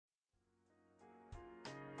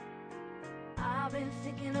I've been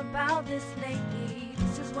thinking about this lately.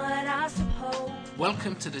 This is what I suppose.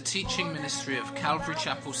 Welcome to the teaching ministry of Calvary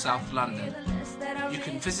Chapel, South London. You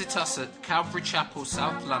can visit us at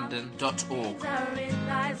calvarychapelsouthlondon.org. I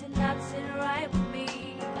realize it not sitting right with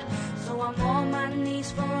me. So I'm on my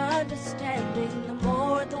knees for understanding. The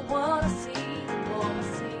more the world I see, the more I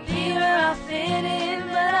see. Here I fit in,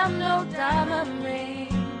 but I'm no diamond ring.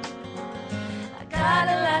 I got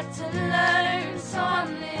a lot to learn, so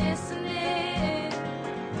I'm listening.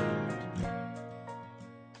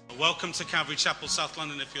 Welcome to Calvary Chapel, South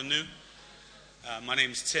London, if you're new. My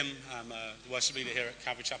name's Tim. I'm the worship leader here at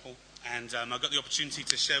Calvary Chapel. And I got the opportunity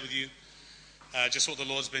to share with you just what the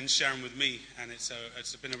Lord's been sharing with me. And it's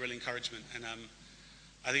been a real encouragement. And I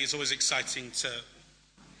think it's always exciting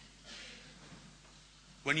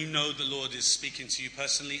when you know the Lord is speaking to you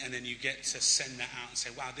personally, and then you get to send that out and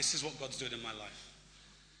say, wow, this is what God's doing in my life.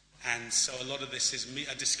 And so a lot of this is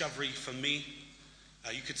a discovery for me.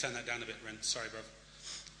 You could turn that down a bit, Ren. Sorry, brother.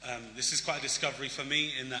 This is quite a discovery for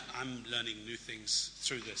me in that I'm learning new things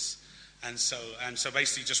through this. And so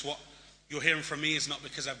basically just what you're hearing from me is not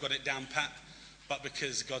because I've got it down pat, but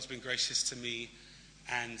because God's been gracious to me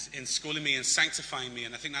and in schooling me and sanctifying me.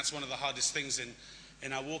 And I think that's one of the hardest things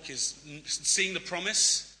in our walk is seeing the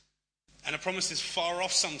promise. And the promise is far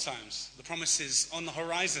off sometimes. The promise is on the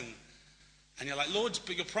horizon. And you're like, Lord,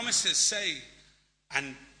 but your promises say,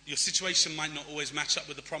 and your situation might not always match up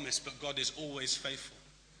with the promise, but God is always faithful.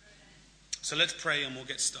 So let's pray and we'll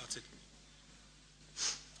get started.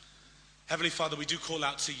 Heavenly Father, we do call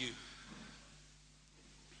out to you.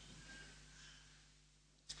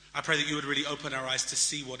 I pray that you would really open our eyes to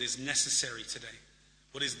see what is necessary today,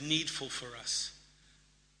 what is needful for us.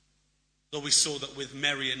 Lord, we saw that with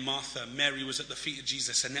Mary and Martha, Mary was at the feet of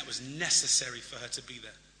Jesus, and that was necessary for her to be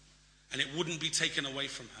there. And it wouldn't be taken away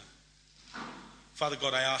from her. Father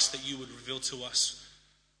God, I ask that you would reveal to us,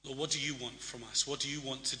 Lord, what do you want from us? What do you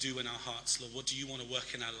want to do in our hearts? Lord, what do you want to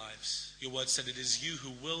work in our lives? Your word said it is you who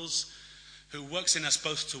works in us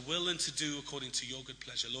both to will and to do according to your good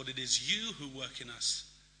pleasure. Lord, it is you who work in us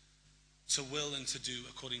to will and to do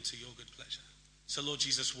according to your good pleasure. So Lord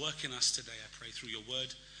Jesus, work in us today, I pray, through your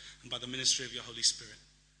word and by the ministry of your Holy Spirit.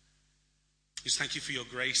 Just thank you for your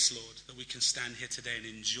grace, Lord, that we can stand here today and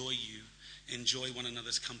enjoy you, enjoy one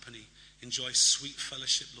another's company, enjoy sweet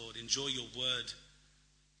fellowship, Lord, enjoy your word.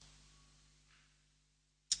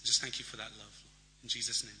 Just thank you for that love, Lord. In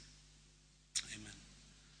Jesus' name, amen.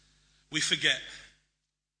 We forget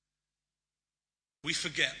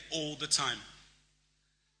all the time.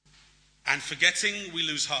 And forgetting, we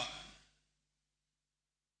lose heart.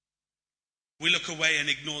 We look away and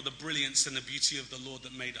ignore the brilliance and the beauty of the Lord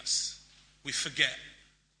that made us. We forget.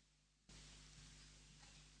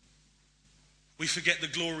 We forget the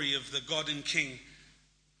glory of the God and King,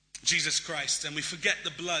 Jesus Christ, and we forget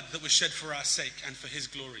the blood that was shed for our sake and for his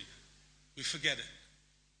glory. We forget it.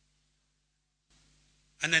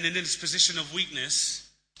 And then in this position of weakness,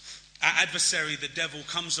 our adversary, the devil,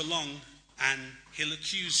 comes along and he'll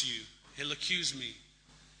accuse you. He'll accuse me.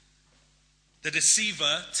 The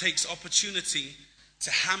deceiver takes opportunity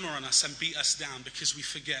to hammer on us and beat us down because we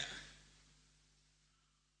forget.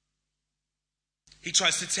 He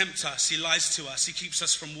tries to tempt us. He lies to us. He keeps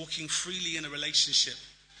us from walking freely in a relationship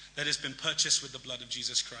that has been purchased with the blood of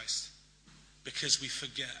Jesus Christ because we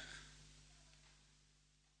forget.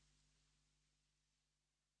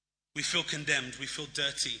 We feel condemned. We feel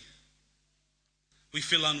dirty. We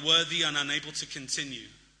feel unworthy and unable to continue.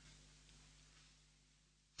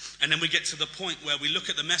 And then we get to the point where we look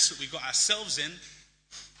at the mess that we got ourselves in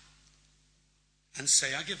and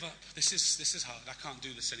say, I give up. This is hard. I can't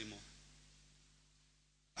do this anymore.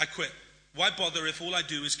 I quit. Why bother if all I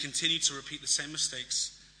do is continue to repeat the same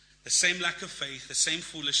mistakes, the same lack of faith, the same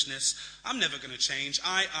foolishness? I'm never going to change.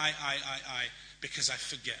 I, because I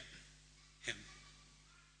forget him.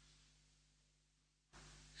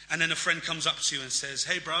 And then a friend comes up to you and says,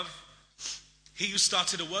 hey, bruv, he who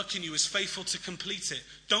started a work in you is faithful to complete it.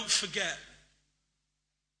 Don't forget.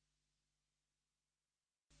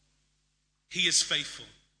 He is faithful.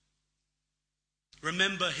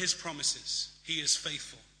 Remember his promises. He is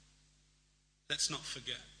faithful. Let's not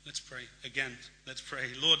forget. Let's pray. Again, let's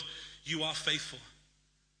pray. Lord, you are faithful.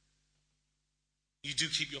 You do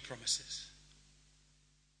keep your promises.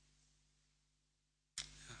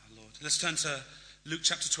 Lord. Let's turn to Luke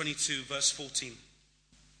chapter 22, verse 14.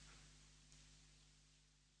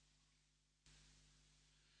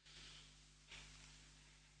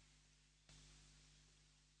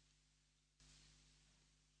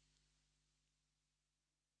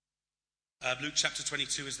 Luke chapter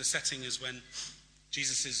 22 is the setting is when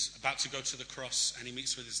Jesus is about to go to the cross and he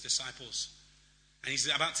meets with his disciples. And he's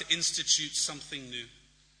about to institute something new.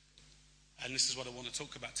 And this is what I want to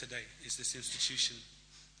talk about today, is this institution.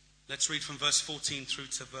 Let's read from verse 14 through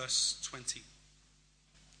to verse 20.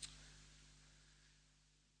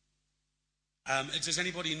 Does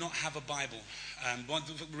anybody not have a Bible?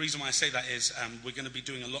 The reason why I say that is we're going to be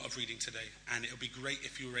doing a lot of reading today, and it would be great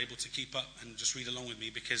if you were able to keep up and just read along with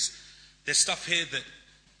me, because there's stuff here that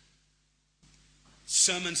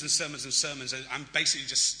sermons and sermons and sermons, I'm basically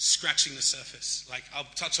just scratching the surface. Like, I'll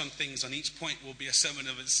touch on things, on each point will be a sermon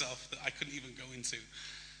of itself that I couldn't even go into.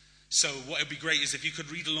 So what would be great is if you could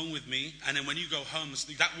read along with me, and then when you go home,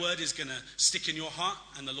 that word is going to stick in your heart,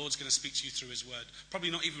 and the Lord's going to speak to you through his word. Probably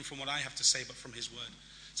not even from what I have to say, but from his word.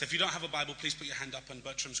 So if you don't have a Bible, please put your hand up, and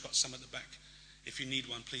Bertram's got some at the back. If you need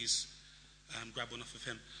one, please grab one off of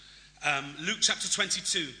him. Luke chapter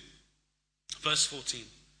 22, verse 14.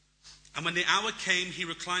 And when the hour came, he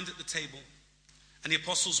reclined at the table, and the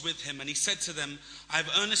apostles with him, and he said to them, I have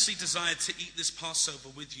earnestly desired to eat this Passover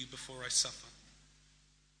with you before I suffer.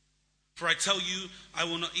 For I tell you, I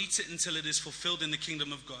will not eat it until it is fulfilled in the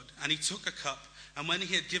kingdom of God. And he took a cup, and when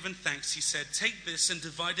he had given thanks, he said, take this and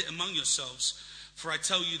divide it among yourselves. For I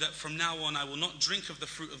tell you that from now on I will not drink of the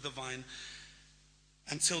fruit of the vine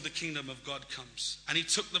until the kingdom of God comes. And he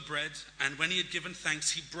took the bread, and when he had given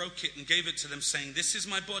thanks, he broke it and gave it to them, saying, this is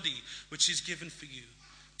my body, which is given for you.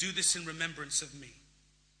 Do this in remembrance of me.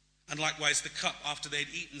 And likewise the cup after they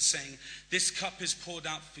had eaten, saying, this cup is poured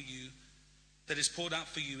out for you. That is poured out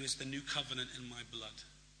for you is the new covenant in my blood.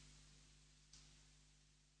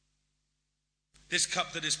 This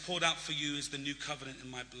cup that is poured out for you is the new covenant in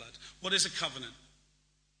my blood. What is a covenant?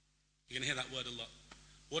 You're going to hear that word a lot.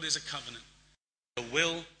 What is a covenant? A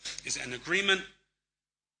will? Is it an agreement?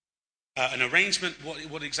 An arrangement?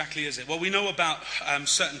 What exactly is it? Well, we know about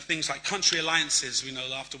certain things like country alliances. We know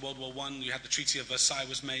after World War I, you had the Treaty of Versailles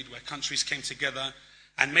was made, where countries came together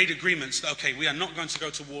and made agreements that, okay, we are not going to go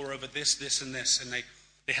to war over this, this, and this. And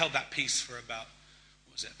they held that peace for about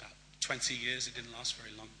 20 years. It didn't last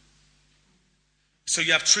very long. So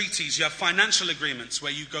you have treaties, you have financial agreements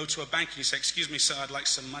where you go to a bank and you say, excuse me, sir, I'd like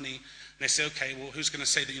some money. And they say, okay, well, who's going to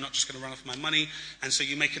say that you're not just going to run off my money? And so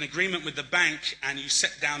you make an agreement with the bank and you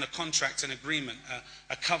set down a contract, an agreement,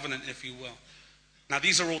 a covenant, if you will. Now,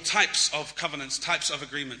 these are all types of covenants, types of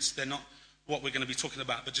agreements. They're not what we're going to be talking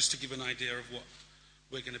about, but just to give an idea of what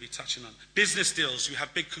we're going to be touching on. Business deals, you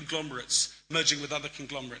have big conglomerates merging with other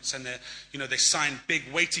conglomerates, and they sign big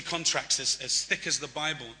weighty contracts as thick as the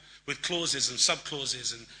Bible, with clauses and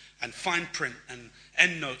subclauses and fine print and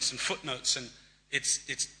endnotes and footnotes, and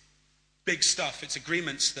it's big stuff. It's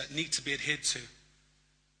agreements that need to be adhered to.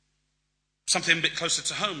 Something a bit closer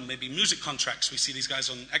to home, maybe music contracts. We see these guys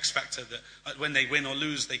on X Factor that when they win or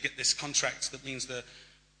lose, they get this contract that means the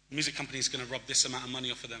music company is going to rob this amount of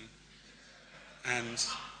money off of them. And,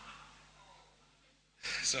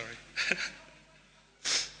 sorry.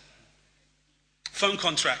 Phone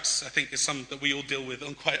contracts, I think, is some that we all deal with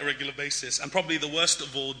on quite a regular basis. And probably the worst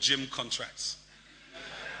of all, gym contracts.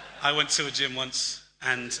 I went to a gym once,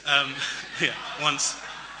 and, once.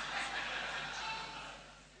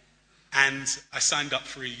 And I signed up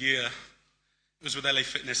for a year. It was with LA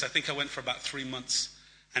Fitness. I think I went for about 3 months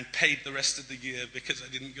and paid the rest of the year because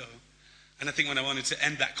I didn't go. And I think when I wanted to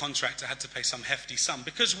end that contract, I had to pay some hefty sum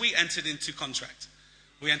because we entered into contract.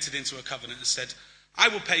 We entered into a covenant and said, I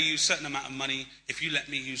will pay you a certain amount of money if you let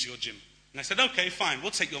me use your gym. And I said, okay, fine, we'll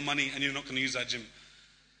take your money and you're not going to use our gym.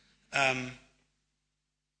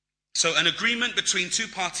 So an agreement between two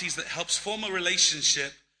parties that helps form a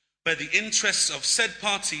relationship where the interests of said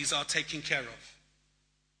parties are taken care of.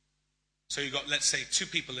 So you've got, let's say, two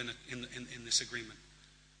people in this agreement.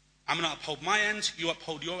 I'm going to uphold my end, you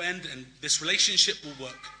uphold your end, and this relationship will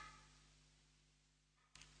work.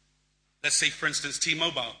 Let's say, for instance,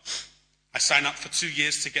 T-Mobile. I sign up for 2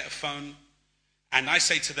 years to get a phone, and I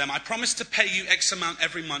say to them, I promise to pay you X amount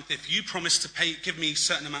every month if you promise to give me a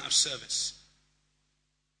certain amount of service.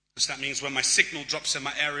 So that means when my signal drops in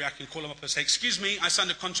my area, I can call them up and say, excuse me, I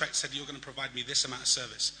signed a contract, said you're going to provide me this amount of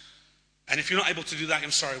service. And if you're not able to do that,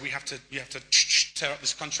 I'm sorry, we have to tear up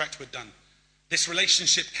this contract, we're done. This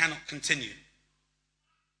relationship cannot continue.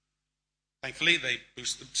 Thankfully, they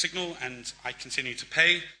boost the signal, and I continue to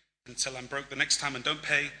pay until I'm broke the next time and don't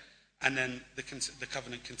pay, and then the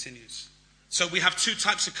covenant continues. So we have two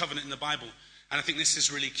types of covenant in the Bible, and I think this is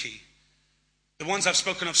really key. The ones I've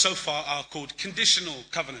spoken of so far are called conditional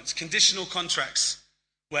covenants, conditional contracts,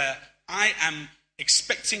 where I am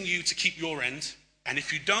expecting you to keep your end, and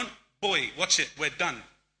if you don't, boy, watch it, we're done.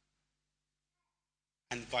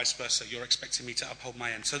 And vice versa, you're expecting me to uphold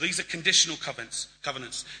my end. So these are conditional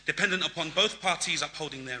covenants, dependent upon both parties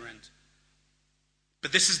upholding their end.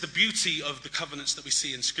 But this is the beauty of the covenants that we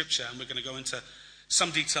see in Scripture, and we're going to go into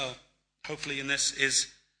some detail, hopefully, in this, is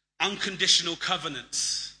unconditional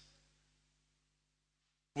covenants,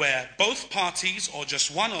 where both parties, or just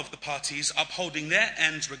one of the parties, upholding their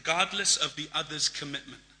ends regardless of the other's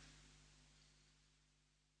commitment.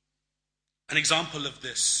 An example of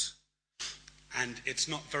this, and it's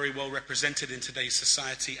not very well represented in today's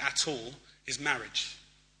society at all, is marriage.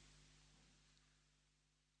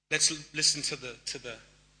 Let's listen to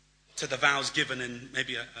the vows given in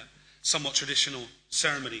maybe a somewhat traditional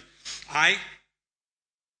ceremony. I,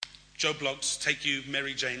 Joe Bloggs, take you,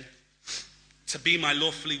 Mary Jane, to be my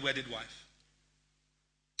lawfully wedded wife,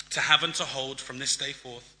 to have and to hold from this day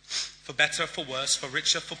forth, for better, for worse, for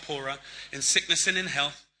richer, for poorer, in sickness and in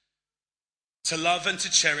health, to love and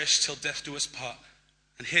to cherish till death do us part.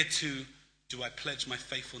 And hereto do I pledge my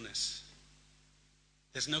faithfulness.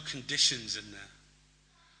 There's no conditions in there.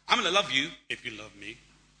 I'm going to love you if you love me.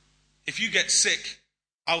 If you get sick,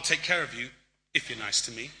 I'll take care of you if you're nice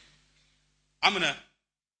to me. I'm going to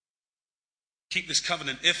keep this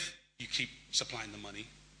covenant if you keep supplying the money.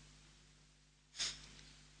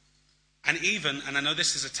 And even, and I know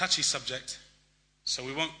this is a touchy subject, so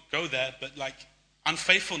we won't go there, but like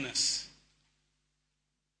unfaithfulness.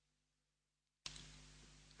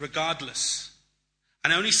 Regardless.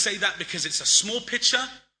 And I only say that because it's a small picture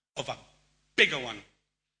of a bigger one.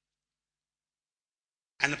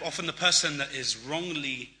 And often the person that is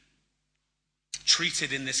wrongly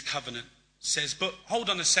treated in this covenant says, but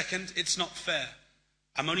hold on a second, it's not fair.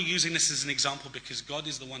 I'm only using this as an example because God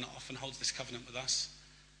is the one that often holds this covenant with us,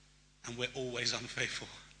 and we're always unfaithful.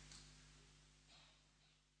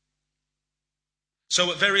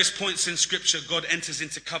 So at various points in Scripture, God enters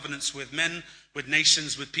into covenants with men, with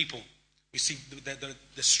nations, with people. We see they're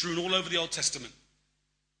strewn all over the Old Testament.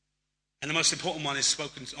 And the most important one is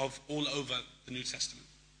spoken of all over the New Testament.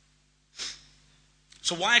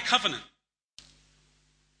 So why a covenant?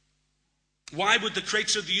 Why would the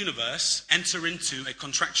creator of the universe enter into a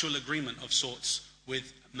contractual agreement of sorts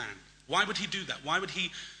with man? Why would he do that? Why would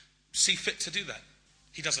he see fit to do that?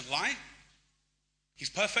 He doesn't lie. He's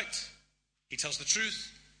perfect. He tells the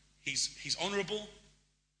truth. He's honorable.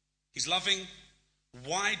 He's loving.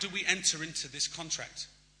 Why do we enter into this contract?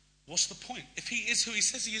 What's the point? If he is who he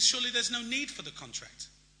says he is, surely there's no need for the contract.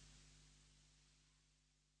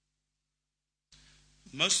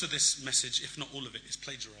 Most of this message, if not all of it, is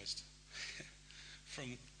plagiarized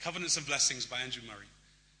from Covenants and Blessings by Andrew Murray.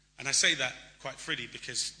 And I say that quite freely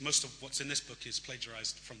because most of what's in this book is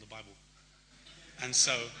plagiarized from the Bible. And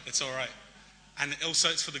so it's all right. And also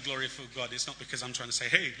it's for the glory of God. It's not because I'm trying to say,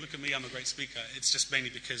 hey, look at me, I'm a great speaker. It's just mainly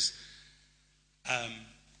because,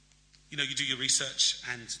 you do your research.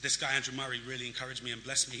 And this guy, Andrew Murray, really encouraged me and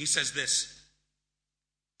blessed me. He says this,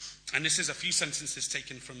 and this is a few sentences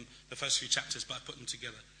taken from the first few chapters, but I put them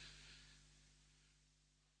together.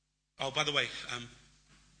 Oh, by the way,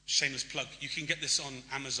 shameless plug, you can get this on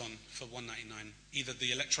Amazon for $1.99, either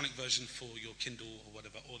the electronic version for your Kindle or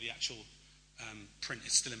whatever, or the actual print.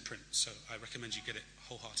 It's still in print, so I recommend you get it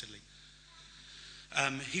wholeheartedly.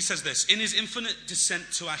 He says this, in his infinite descent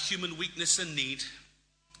to our human weakness and need,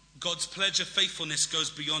 God's pledge of faithfulness goes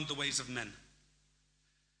beyond the ways of men.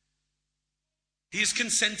 He has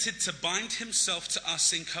consented to bind himself to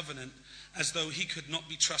us in covenant as though he could not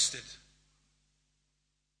be trusted.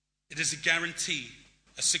 It is a guarantee,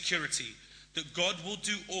 a security, that God will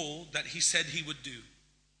do all that he said he would do.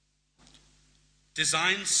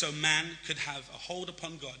 Designed so man could have a hold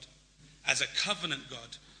upon God as a covenant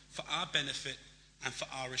God for our benefit and for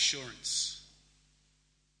our assurance.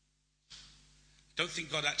 Don't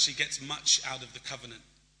think God actually gets much out of the covenant,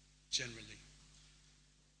 generally.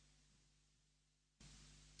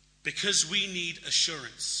 Because we need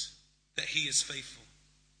assurance that he is faithful.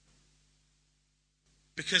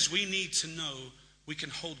 Because we need to know we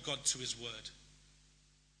can hold God to his word.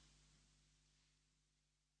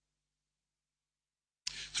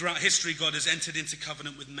 Throughout history, God has entered into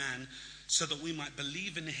covenant with man so that we might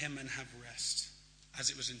believe in him and have rest,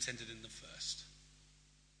 as it was intended in the first.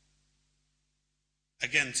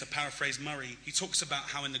 Again, to paraphrase Murray, he talks about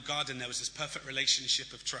how in the garden there was this perfect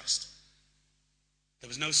relationship of trust. There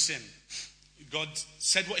was no sin. God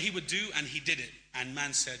said what he would do, and he did it. And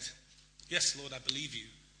man said, yes, Lord, I believe you.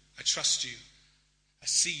 I trust you. I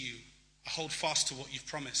see you. I hold fast to what you've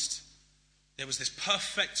promised. There was this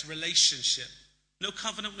perfect relationship. No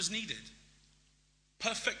covenant was needed.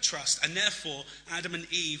 Perfect trust. And therefore, Adam and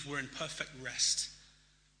Eve were in perfect rest.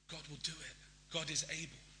 God will do it. God is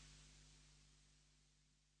able.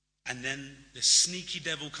 And then this sneaky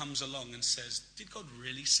devil comes along and says, did God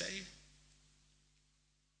really say?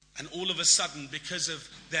 And all of a sudden, because of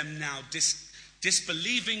them now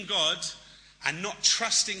disbelieving God and not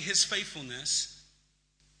trusting his faithfulness,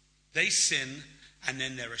 they sin, and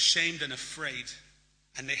then they're ashamed and afraid,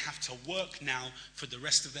 and they have to work now for the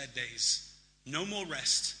rest of their days. No more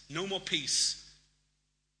rest, no more peace,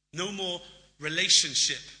 no more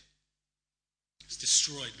relationship. It's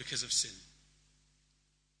destroyed because of sin.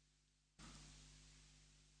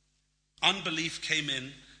 Unbelief came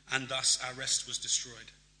in, and thus our rest was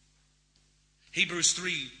destroyed. Hebrews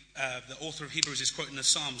 3, the author of Hebrews is quoting the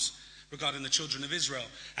Psalms regarding the children of Israel.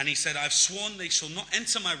 And he said, I've sworn they shall not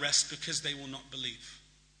enter my rest because they will not believe.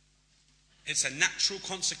 It's a natural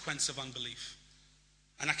consequence of unbelief.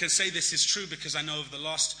 And I can say this is true because I know over the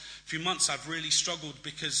last few months I've really struggled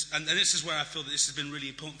because, and this is where I feel that this has been really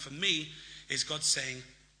important for me, is God saying,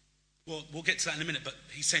 well, we'll get to that in a minute, but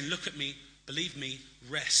he's saying, look at me, believe me,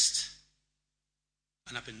 rest.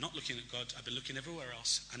 And I've been not looking at God, I've been looking everywhere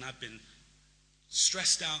else, and I've been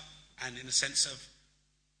stressed out and in a sense of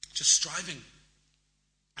just striving.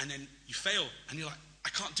 And then you fail and you're like, I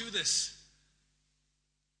can't do this.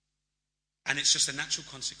 And it's just a natural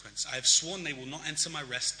consequence. I have sworn they will not enter my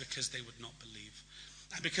rest because they would not believe.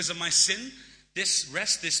 And because of my sin, this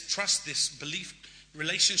rest, this trust, this belief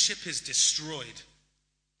relationship is destroyed.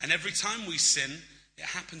 And every time we sin, it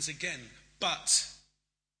happens again. But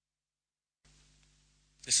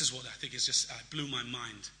this is what I think is just blew my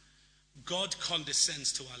mind. God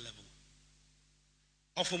condescends to our level.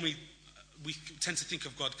 Often we tend to think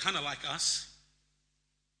of God kind of like us.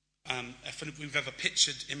 If we've ever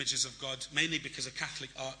pictured images of God, mainly because of Catholic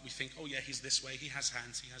art, we think, oh yeah, he's this way. He has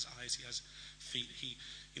hands, he has eyes, he has feet. He,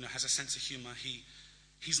 has a sense of humor.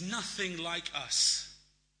 He's nothing like us.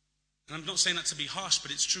 And I'm not saying that to be harsh,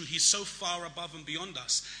 but it's true. He's so far above and beyond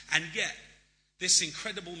us. And yet, this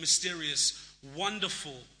incredible, mysterious,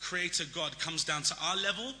 wonderful creator God comes down to our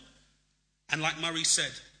level and, like Murray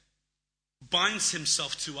said, binds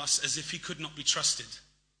himself to us as if he could not be trusted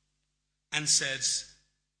and says,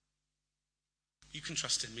 you can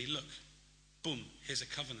trust in me. Look, boom, here's a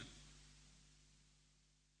covenant.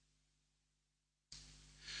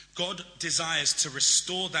 God desires to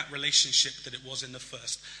restore that relationship that it was in the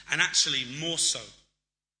first, and actually more so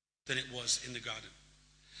than it was in the garden.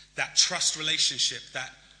 That trust relationship, that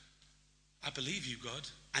I believe you, God.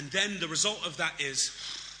 And then the result of that is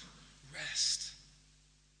rest,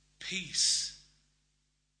 peace,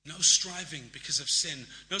 no striving because of sin,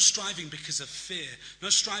 no striving because of fear, no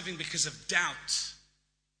striving because of doubt.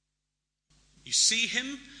 You see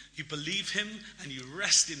him, you believe him, and you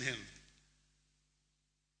rest in him.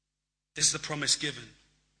 This is the promise given.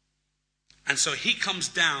 And so he comes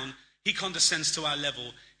down, he condescends to our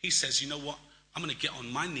level. He says, you know what? I'm going to get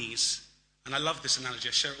on my knees. And I love this analogy.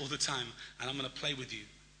 I share it all the time. And I'm going to play with you.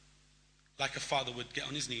 Like a father would get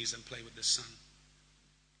on his knees and play with his son.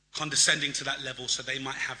 Condescending to that level so they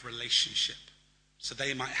might have relationship. So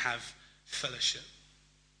they might have fellowship.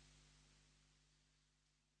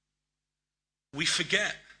 We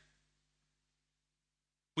forget.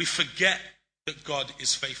 We forget that God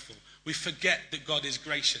is faithful. We forget that God is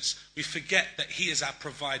gracious. We forget that he is our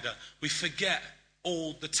provider. We forget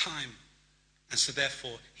all the time. And so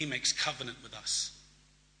therefore, he makes covenant with us.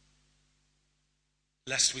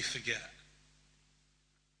 Lest we forget.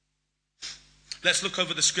 Let's look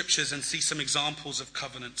over the scriptures and see some examples of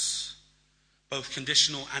covenants, both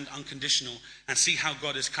conditional and unconditional, and see how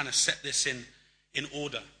God has kind of set this in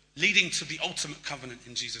order, leading to the ultimate covenant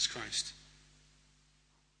in Jesus Christ.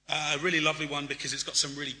 A really lovely one, because it's got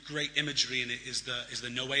some really great imagery in it, is the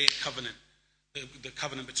Noahic covenant, the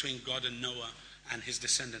covenant between God and Noah and his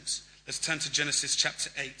descendants. Let's turn to Genesis chapter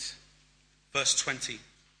 8, verse 20.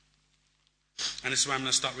 And this is where I'm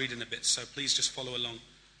going to start reading a bit, so please just follow along.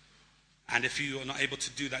 And if you are not able to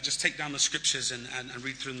do that, just take down the scriptures and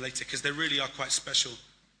read through them later, because they really are quite special,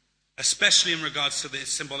 especially in regards to the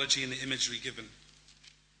symbology and the imagery given.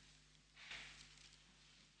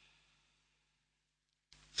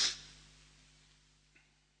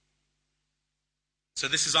 So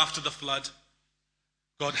this is after the flood.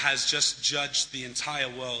 God has just judged the entire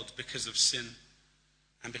world because of sin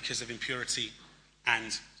and because of impurity,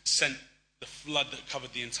 and sent the flood that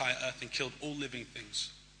covered the entire earth and killed all living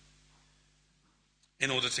things in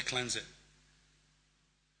order to cleanse it.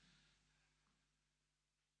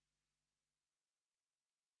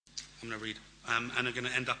 I'm going to read, and I'm going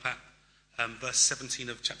to end up at verse 17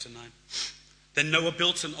 of chapter 9. Then Noah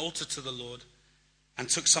built an altar to the Lord, and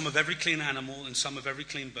took some of every clean animal and some of every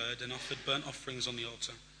clean bird, and offered burnt offerings on the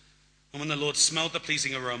altar. And when the Lord smelled the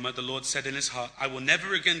pleasing aroma, the Lord said in his heart, I will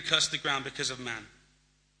never again curse the ground because of man.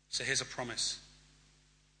 So here's a promise.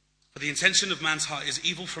 For the intention of man's heart is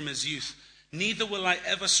evil from his youth. Neither will I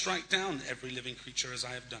ever strike down every living creature as I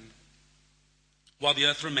have done. While the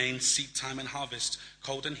earth remains, seed time and harvest,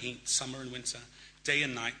 cold and heat, summer and winter, day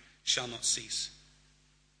and night shall not cease.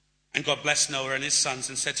 And God blessed Noah and his sons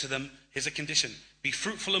and said to them, here's a condition: be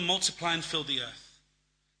fruitful and multiply and fill the earth.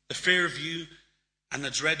 The fear of you and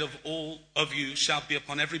the dread of all of you shall be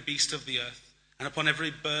upon every beast of the earth, and upon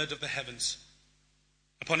every bird of the heavens,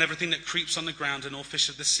 upon everything that creeps on the ground and all fish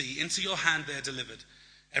of the sea. Into your hand they are delivered.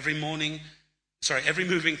 Every moving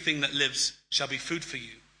thing that lives shall be food for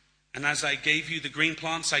you. And as I gave you the green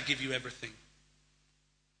plants, I give you everything.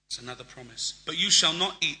 It's another promise. But you shall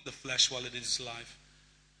not eat the flesh while it is alive.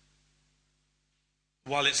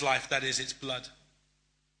 While it's life, that is, its blood.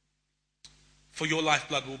 For your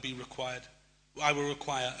lifeblood will be required. I will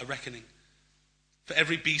require a reckoning. For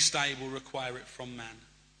every beast I will require it from man.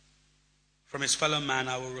 From his fellow man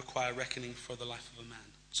I will require reckoning for the life of a man.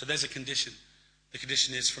 So there's a condition. The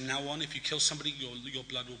condition is, from now on, if you kill somebody, your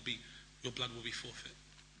blood will be forfeit.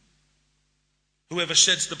 Whoever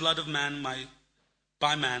sheds the blood of man,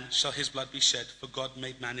 by man shall his blood be shed, for God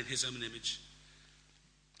made man in his own image.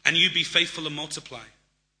 And you be faithful and multiply.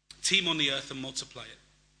 Teem on the earth and multiply it.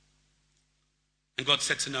 And God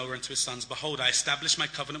said to Noah and to his sons, behold, I establish my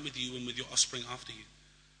covenant with you and with your offspring after you,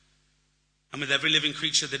 and with every living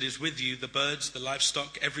creature that is with you, the birds, the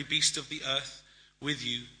livestock, every beast of the earth with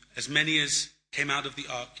you, as many as came out of the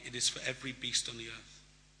ark, it is for every beast on the earth.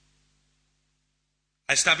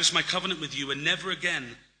 I establish my covenant with you, and never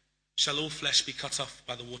again shall all flesh be cut off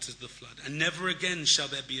by the waters of the flood, and never again shall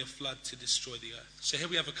there be a flood to destroy the earth. So here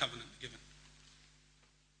we have a covenant given.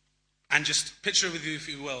 And just picture it with you, if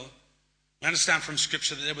you will. We understand from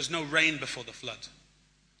Scripture that there was no rain before the flood,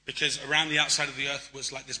 because around the outside of the earth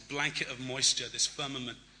was like this blanket of moisture, this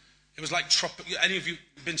firmament. It was like any of you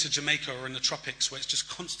been to Jamaica or in the tropics, where it's just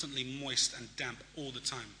constantly moist and damp all the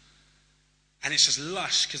time? And it's just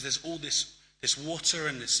lush because there's all this water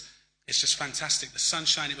and it's just fantastic. The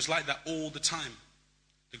sunshine, it was like that all the time.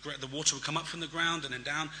 The water would come up from the ground and then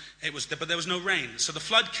down. But there was no rain. So the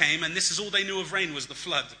flood came, and this is all they knew of rain, was the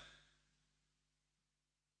flood.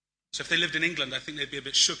 So if they lived in England, I think they'd be a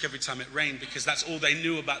bit shook every time it rained, because that's all they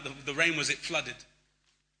knew about the rain, was it flooded.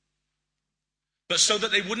 But so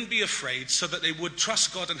that they wouldn't be afraid, so that they would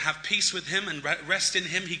trust God and have peace with him and rest in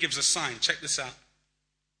him, he gives a sign. Check this out.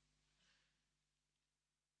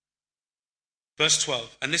 Verse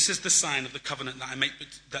 12, and this is the sign of the covenant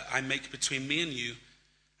that I make between me and you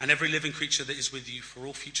and every living creature that is with you for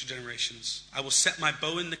all future generations. I will set my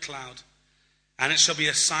bow in the cloud, and it shall be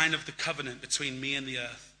a sign of the covenant between me and the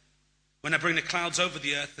earth. When I bring the clouds over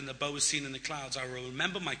the earth and the bow is seen in the clouds, I will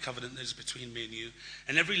remember my covenant that is between me and you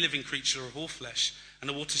and every living creature of all flesh, and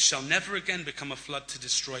the waters shall never again become a flood to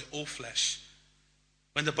destroy all flesh.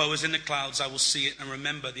 When the bow is in the clouds, I will see it and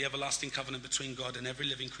remember the everlasting covenant between God and every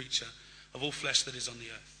living creature of all flesh that is on the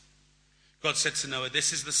earth. God said to Noah,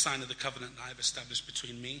 this is the sign of the covenant that I have established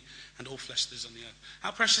between me and all flesh that is on the earth.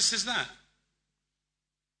 How precious is that?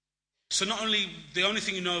 So not only, the only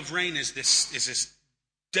thing you know of rain is this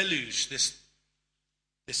deluge, this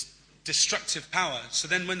destructive power. So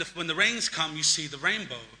then when the rains come, you see the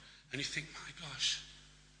rainbow, and you think, my gosh,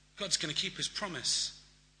 God's going to keep his promise.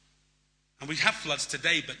 And we have floods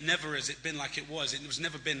today, but never has it been like it was.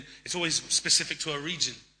 It's always specific to a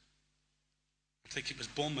region. I think it was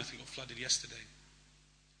Bournemouth that got flooded yesterday.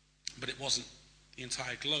 But it wasn't the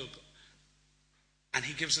entire globe. And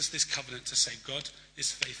he gives us this covenant to say, God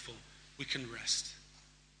is faithful. We can rest.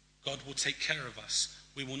 God will take care of us.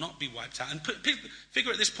 We will not be wiped out. And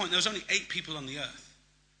figure at this point, there was only 8 people on the earth.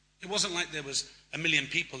 It wasn't like there was 1 million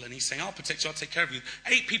people and he's saying, I'll protect you, I'll take care of you.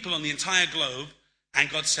 8 people on the entire globe, and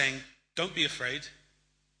God's saying, don't be afraid.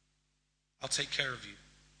 I'll take care of you.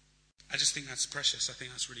 I just think that's precious. I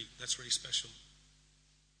think that's really special.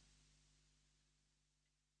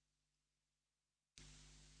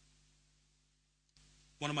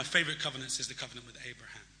 One of my favorite covenants is the covenant with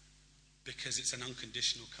Abraham, because it's an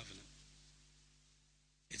unconditional covenant.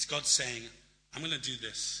 It's God saying, I'm going to do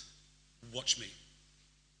this. Watch me.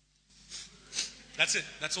 That's it.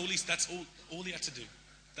 That's all he had to do.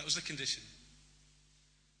 That was the condition.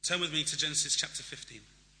 Turn with me to Genesis chapter 15.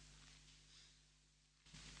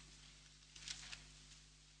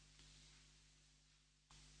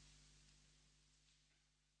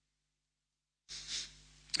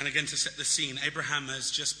 And again, to set the scene, Abraham has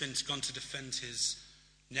just gone to defend his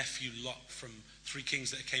nephew Lot from 3 kings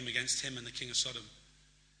that came against him and the king of Sodom.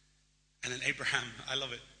 And then Abraham, I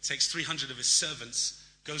love it, takes 300 of his servants,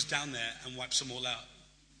 goes down there and wipes them all out,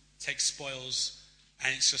 takes spoils,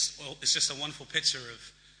 and it's just a wonderful picture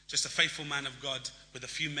of Just a faithful man of God with a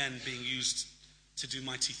few men being used to do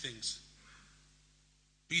mighty things.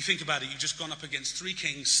 But you think about it, you've just gone up against 3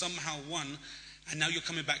 kings, somehow won, and now you're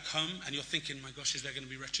coming back home and you're thinking, my gosh, is there going to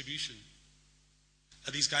be retribution?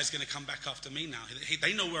 Are these guys going to come back after me now?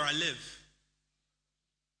 They know where I live.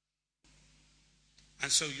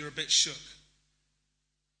 And so you're a bit shook.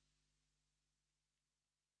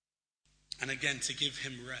 And again, to give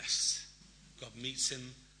him rest, God meets him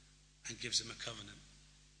and gives him a covenant.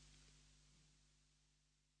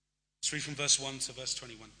 Let's read from verse 1 to verse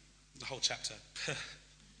 21, the whole chapter.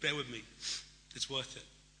 Bear with me, it's worth it.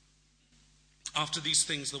 After these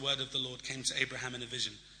things, the word of the Lord came to Abraham in a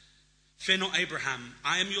vision. Fear not, Abraham,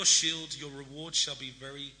 I am your shield, your reward shall be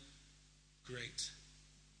very great.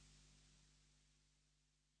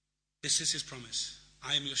 This is his promise.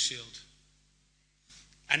 I am your shield.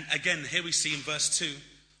 And again, here we see in verse 2,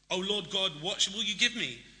 O Lord God, what will you give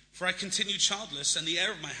me? For I continue childless, and the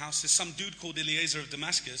heir of my house is some dude called Eliezer of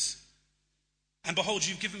Damascus. And behold,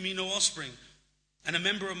 you've given me no offspring, and a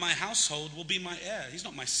member of my household will be my heir. He's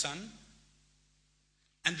not my son.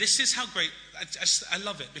 And this is how great, I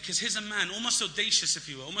love it, because here's a man, almost audacious, if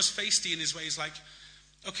you will, almost feisty in his way. He's like,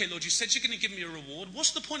 okay, Lord, you said you're going to give me a reward.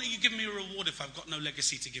 What's the point of you giving me a reward if I've got no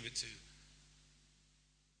legacy to give it to?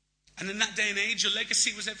 And in that day and age, your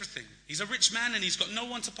legacy was everything. He's a rich man and he's got no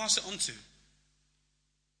one to pass it on to.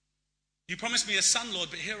 You promised me a son, Lord,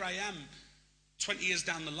 but here I am 20 years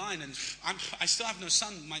down the line and I still have no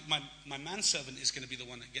son. My manservant is going to be the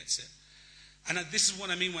one that gets it. And this is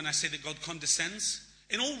what I mean when I say that God condescends.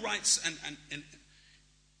 In all rights and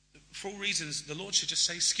for all reasons, the Lord should just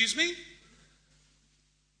say, excuse me?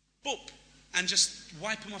 Boop. And just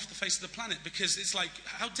wipe him off the face of the planet. Because it's like,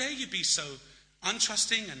 how dare you be so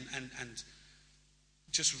untrusting and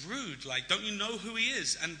just rude? Like, don't you know who he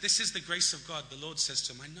is? And this is the grace of God. The Lord says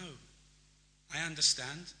to him, I know. I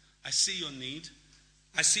understand. I see your need.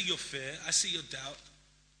 I see your fear. I see your doubt.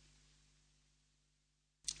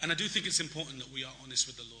 And I do think it's important that we are honest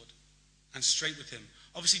with the Lord and straight with him.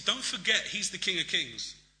 Obviously, don't forget he's the King of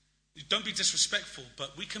Kings. Don't be disrespectful,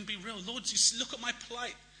 but we can be real. Lord, you look at my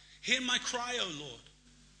plight. Hear my cry, O Lord.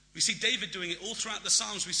 We see David doing it all throughout the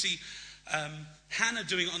Psalms. We see Hannah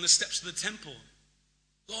doing it on the steps of the temple.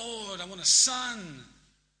 Lord, I want a son.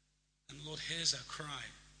 And the Lord hears our cry.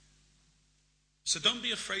 So don't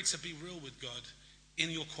be afraid to be real with God in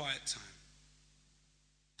your quiet time.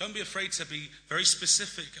 Don't be afraid to be very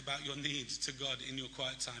specific about your needs to God in your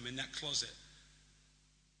quiet time, in that closet.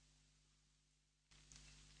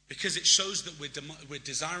 Because it shows that we're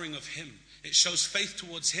desiring of him. It shows faith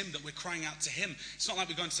towards him, that we're crying out to him. It's not like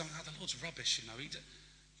we're going to something, the Lord's rubbish,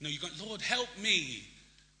 you're going, Lord, help me.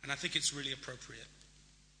 And I think it's really appropriate.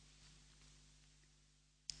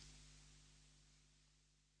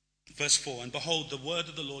 Verse 4, and behold, the word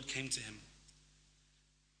of the Lord came to him.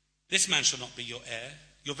 This man shall not be your heir.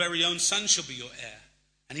 Your very own son shall be your heir.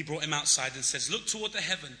 And he brought him outside and says, look toward the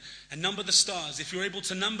heaven and number the stars. If you're able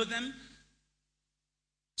to number them,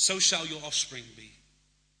 so shall your offspring be.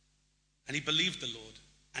 And he believed the Lord,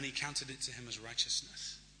 and he counted it to him as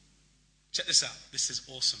righteousness. Check this out. This is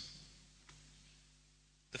awesome.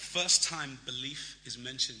 The first time belief is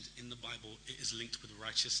mentioned in the Bible, it is linked with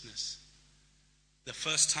righteousness. The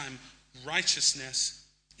first time righteousness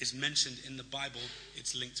is mentioned in the Bible,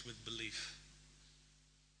 it's linked with belief.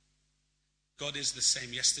 God is the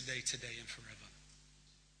same yesterday, today, and forever.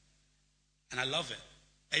 And I love it.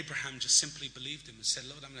 Abraham just simply believed him and said,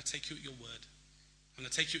 Lord, I'm going to take you at your word. I'm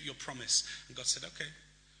going to take you at your promise. And God said, okay,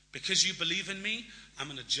 because you believe in me, I'm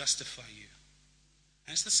going to justify you.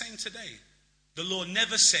 And it's the same today. The law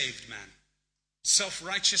never saved man.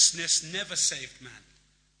 Self-righteousness never saved man.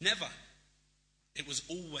 Never. It was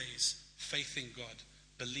always faith in God,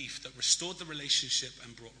 belief that restored the relationship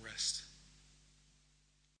and brought rest.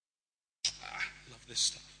 I love this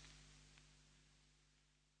stuff.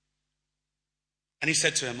 And he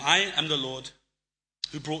said to him, I am the Lord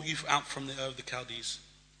who brought you out from the Ur of the Chaldees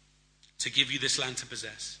to give you this land to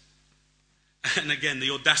possess. And again,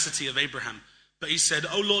 the audacity of Abraham. But he said,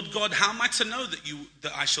 oh Lord God, how am I to know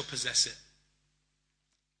that I shall possess it?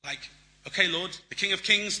 Like, okay, Lord, the King of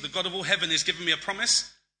Kings, the God of all heaven is giving me a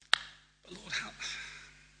promise. But Lord,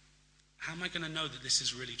 how am I going to know that this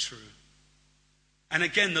is really true? And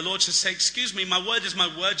again, the Lord should say, excuse me, my word is my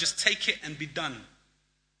word, just take it and be done.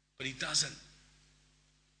 But he doesn't.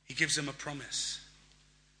 He gives him a promise.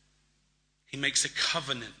 He makes a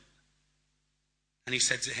covenant. And he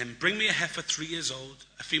said to him, bring me a heifer 3 years old,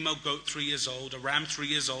 a female goat 3 years old, a ram 3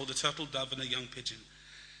 years old, a turtle dove, and a young pigeon.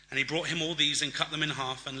 And he brought him all these and cut them in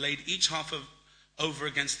half and laid each half over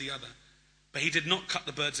against the other. But he did not cut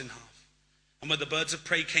the birds in half. And when the birds of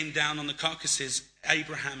prey came down on the carcasses,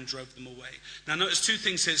 Abraham drove them away. Now notice two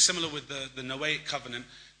things here, similar with the Noahic covenant.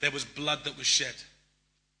 There was blood that was shed.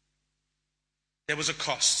 There was a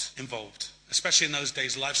cost involved. Especially in those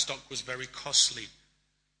days, livestock was very costly.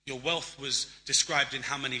 Your wealth was described in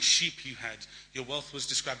how many sheep you had. Your wealth was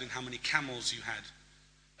described in how many camels you had.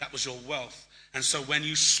 That was your wealth. And so when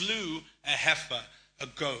you slew a heifer, a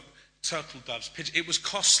goat, turtle doves, pigeon, it was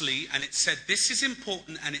costly, and it said, this is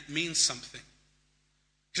important and it means something.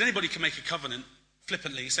 Because anybody can make a covenant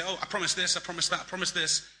flippantly. You say, oh, I promise this, I promise that, I promise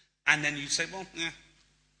this. And then you say, well,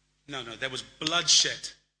 No, there was bloodshed.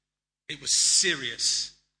 It was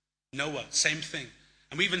serious. Noah, same thing.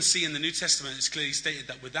 And we even see in the New Testament, it's clearly stated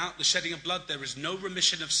that without the shedding of blood, there is no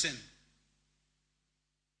remission of sin.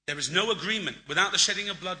 There is no agreement. Without the shedding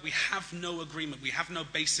of blood, we have no agreement. We have no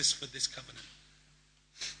basis for this covenant.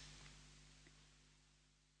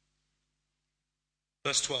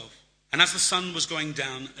 Verse 12. And as the sun was going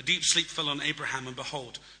down, a deep sleep fell on Abraham, and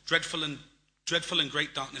behold, dreadful and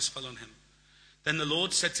great darkness fell on him. Then the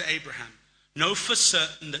Lord said to Abraham, know for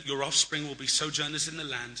certain that your offspring will be sojourners in the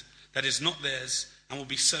land that is not theirs, and will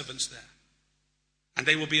be servants there. And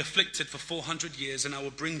they will be afflicted for 400 years, and I will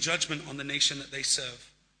bring judgment on the nation that they serve.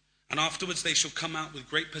 And afterwards they shall come out with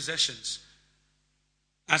great possessions.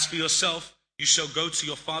 As for yourself, you shall go to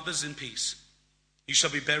your fathers in peace. You shall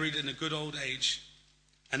be buried in a good old age.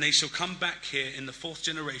 And they shall come back here in the 4th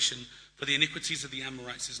generation, for the iniquities of the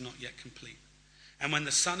Amorites is not yet complete. And when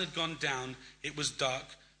the sun had gone down, it was dark.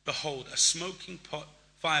 Behold, a smoking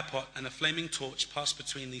fire pot and a flaming torch passed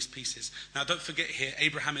between these pieces. Now don't forget here,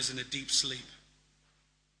 Abraham is in a deep sleep.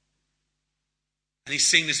 And he's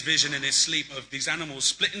seeing this vision in his sleep of these animals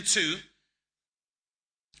split in two.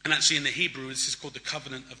 And actually in the Hebrew, this is called the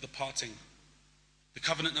covenant of the parting. The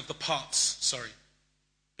covenant of the parts,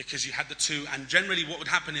 because you had the two. And generally what would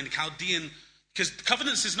happen in Chaldean, because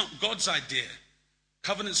covenants is not God's idea.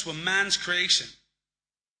 Covenants were man's creation.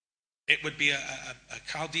 It would be a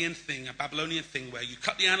Chaldean thing, a Babylonian thing, where you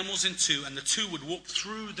cut the animals in two and the two would walk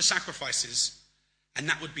through the sacrifices, and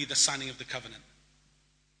that would be the signing of the covenant.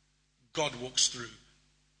 God walks through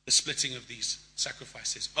the splitting of these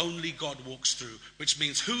sacrifices. Only God walks through, which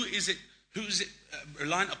means who is it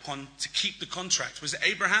reliant upon to keep the contract? Was it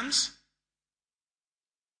Abraham's?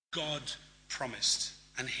 God promised,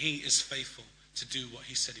 and he is faithful to do what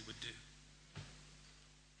he said he would do.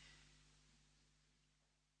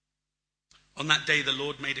 On that day, the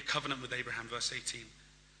Lord made a covenant with Abraham, verse 18.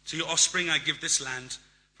 To your offspring I give this land,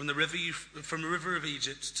 from the river of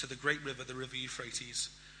Egypt to the great river, the river Euphrates,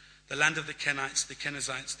 the land of the Kenites, the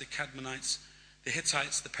Kenizzites, the Cadmonites, the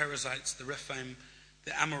Hittites, the Perizzites, the Rephaim,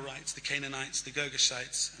 the Amorites, the Canaanites, the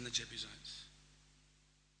Girgashites, and the Jebusites.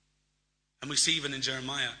 And we see even in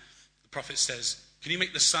Jeremiah, the prophet says, can you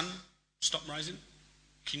make the sun stop rising?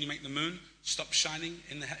 Can you make the moon stop shining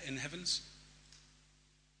in the heavens?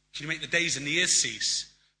 Can you make the days and the years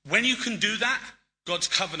cease? When you can do that, God's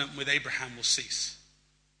covenant with Abraham will cease.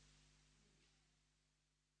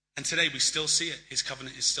 And today we still see it. His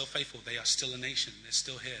covenant is still faithful. They are still a nation. They're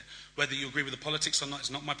still here. Whether you agree with the politics or not,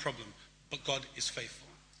 it's not my problem. But God is faithful.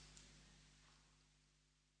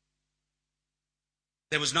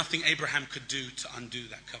 There was nothing Abraham could do to undo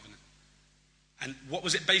that covenant. And what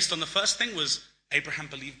was it based on? The first thing was Abraham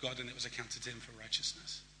believed God and it was accounted to him for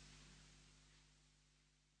righteousness.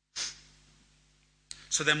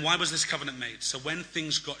 So then why was this covenant made? So when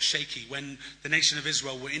things got shaky, when the nation of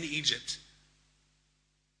Israel were in Egypt,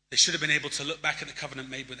 they should have been able to look back at the covenant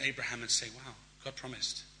made with Abraham and say, wow, God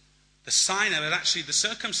promised. The sign of it, actually the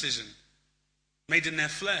circumcision made in their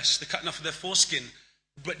flesh, the cutting off of their foreskin,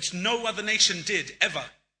 but no other nation did ever.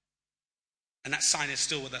 And that sign is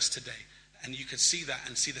still with us today. And you could see that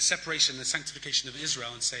and see the separation and the sanctification of Israel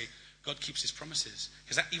and say, God keeps his promises.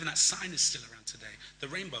 Because even that sign is still around today. The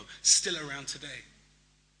rainbow is still around today.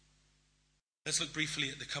 Let's look briefly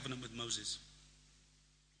at the covenant with Moses.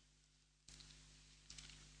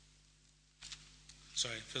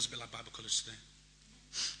 Sorry, it feels a bit like Bible college today.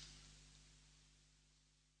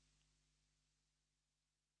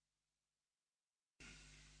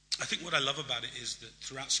 I think what I love about it is that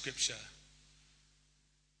throughout Scripture,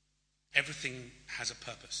 everything has a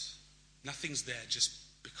purpose. Nothing's there just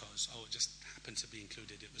because, it just happened to be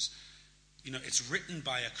included. It was, it's written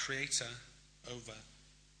by a creator over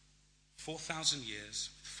 4,000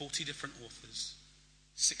 years, 40 different authors,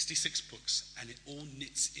 66 books, and it all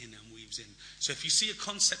knits in and weaves in. So if you see a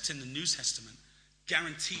concept in the New Testament,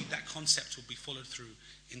 guaranteed that concept will be followed through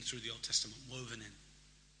the Old Testament, woven in.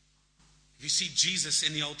 If you see Jesus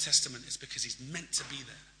in the Old Testament, it's because he's meant to be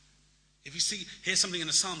there. If you hear something in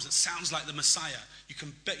the Psalms that sounds like the Messiah, you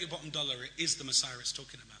can bet your bottom dollar it is the Messiah it's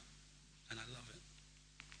talking about. And I love it.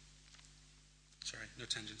 Sorry, no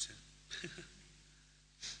tangents here.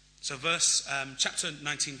 So chapter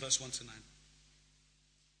 19, verse 1 to 9.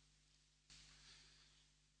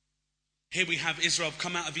 Here we have Israel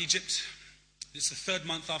come out of Egypt. It's the third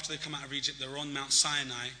month after they come out of Egypt. They're on Mount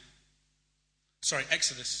Sinai. Sorry,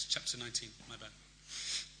 Exodus chapter 19, my bad.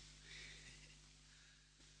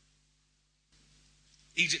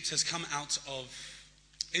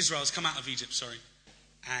 Israel has come out of Egypt,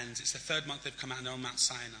 and it's the third month they've come out and they're on Mount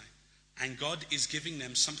Sinai. And God is giving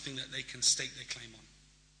them something that they can stake their claim on.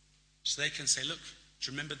 So they can say, look,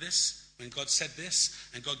 do you remember this? When God said this,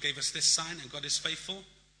 and God gave us this sign, and God is faithful?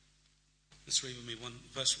 Let's read with me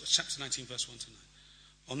chapter 19, verse 1 to 9.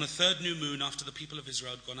 On the third new moon, after the people of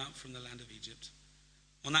Israel had gone out from the land of Egypt,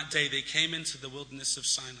 on that day they came into the wilderness of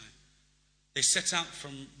Sinai. They set out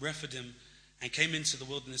from Rephidim and came into the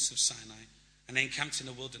wilderness of Sinai, and they encamped in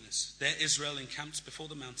the wilderness. There Israel encamped before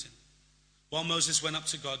the mountain. While Moses went up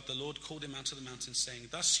to God, the Lord called him out of the mountain, saying,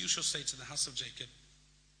 thus you shall say to the house of Jacob,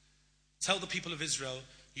 tell the people of Israel,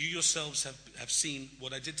 you yourselves have seen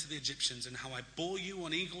what I did to the Egyptians and how I bore you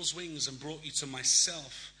on eagle's wings and brought you to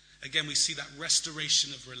myself. Again, we see that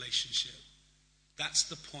restoration of relationship. That's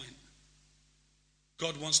the point.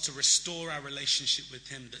 God wants to restore our relationship with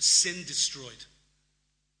him that sin destroyed.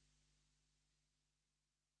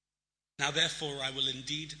 Now therefore I will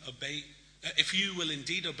indeed obey, if you will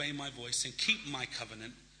indeed obey my voice and keep my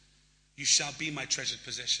covenant, you shall be my treasured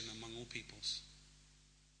possession among all peoples.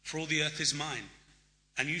 For all the earth is mine,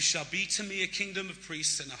 and you shall be to me a kingdom of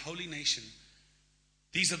priests and a holy nation.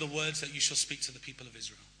 These are the words that you shall speak to the people of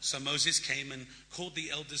Israel. So Moses came and called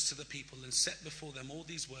the elders to the people and set before them all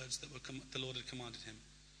these words that the Lord had commanded him.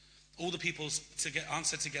 All the people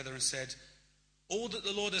answered together and said, all that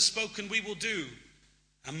the Lord has spoken we will do.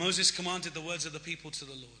 And Moses commanded the words of the people to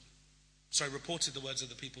the Lord. Reported the words of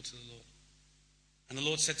the people to the Lord. And the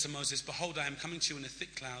Lord said to Moses, behold, I am coming to you in a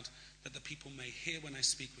thick cloud, that the people may hear when I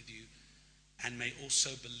speak with you, and may also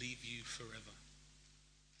believe you forever.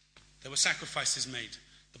 There were sacrifices made.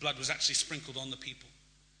 The blood was actually sprinkled on the people.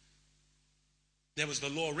 There was the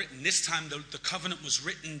law written. This time the covenant was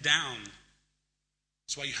written down.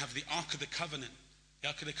 That's why you have the Ark of the Covenant. The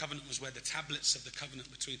Ark of the Covenant was where the tablets of the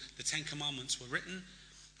covenant between the 10 Commandments were written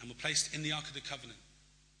and were placed in the Ark of the Covenant.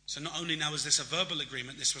 So not only now was this a verbal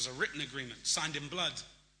agreement, this was a written agreement, signed in blood.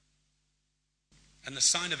 And the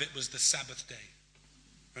sign of it was the Sabbath day.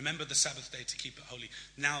 Remember the Sabbath day to keep it holy.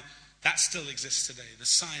 Now, that still exists today. The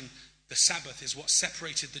sign, the Sabbath, is what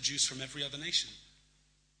separated the Jews from every other nation.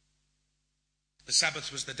 The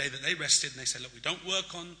Sabbath was the day that they rested, and they said, look, we don't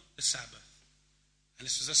work on the Sabbath. And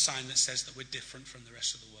this was a sign that says that we're different from the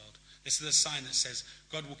rest of the world. This is a sign that says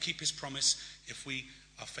God will keep his promise if we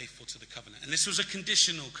are faithful to the covenant. And this was a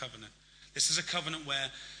conditional covenant. This is a covenant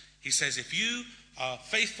where he says, if you are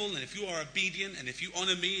faithful and if you are obedient and if you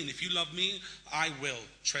honor me and if you love me, I will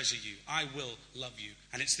treasure you. I will love you.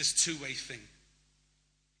 And it's this two-way thing.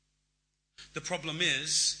 The problem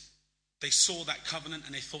is they saw that covenant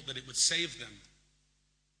and they thought that it would save them.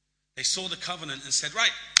 They saw the covenant and said,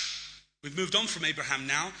 right, we've moved on from Abraham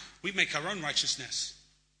now. We make our own righteousness.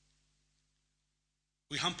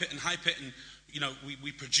 We hump it and hype it and,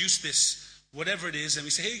 we produce this, whatever it is, and we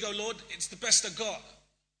say, here you go, Lord, it's the best I got.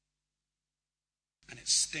 And it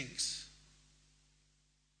stinks.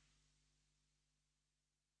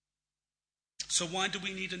 So why do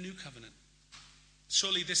we need a new covenant?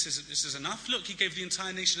 Surely this is enough. Look, he gave the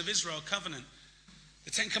entire nation of Israel a covenant.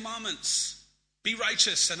 The 10 Commandments. Be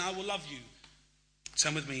righteous and I will love you.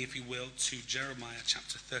 Turn with me, if you will, to Jeremiah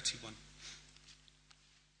chapter 31.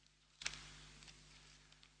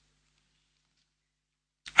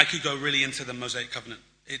 I could go really into the Mosaic covenant.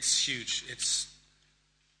 It's huge.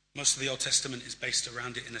 Most of the Old Testament is based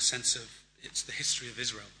around it in a sense of it's the history of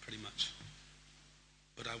Israel, pretty much.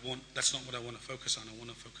 But that's not what I want to focus on. I want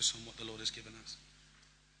to focus on what the Lord has given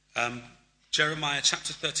us. Jeremiah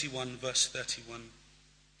chapter 31, verse 31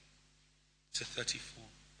 to 34.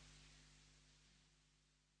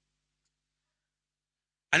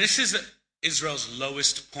 And this is Israel's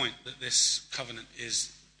lowest point that this covenant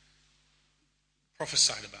is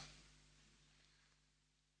prophesied about.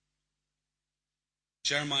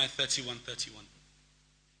 Jeremiah 31:31.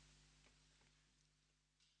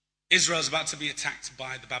 Israel is about to be attacked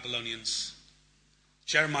by the Babylonians.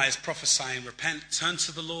 Jeremiah is prophesying, repent, turn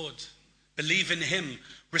to the Lord, believe in him,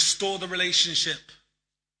 restore the relationship.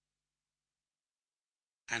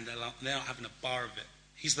 And they're not having a bar of it.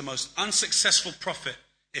 He's the most unsuccessful prophet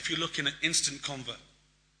if you're looking at instant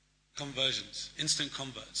conversions, instant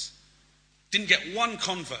converts. Didn't get one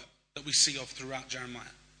convert that we see of throughout Jeremiah.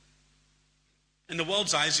 In the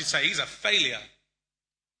world's eyes, you'd say he's a failure.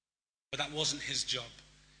 But that wasn't his job.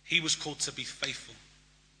 He was called to be faithful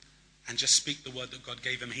and just speak the word that God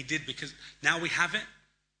gave him. He did, because now we have it.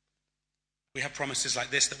 We have promises like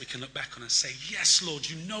this that we can look back on and say, yes, Lord,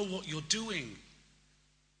 you know what you're doing.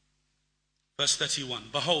 Verse 31,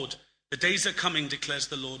 behold, the days are coming, declares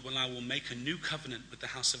the Lord, when I will make a new covenant with the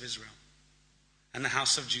house of Israel and the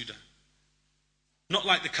house of Judah. Not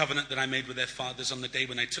like the covenant that I made with their fathers on the day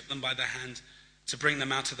when I took them by the hand to bring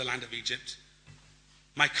them out of the land of Egypt.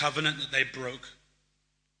 My covenant that they broke,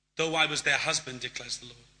 though I was their husband, declares the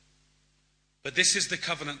Lord. But this is the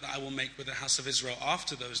covenant that I will make with the house of Israel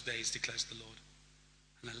after those days, declares the Lord.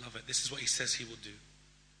 And I love it. This is what he says he will do.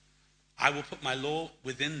 I will put my law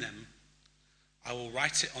within them. I will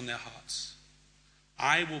write it on their hearts.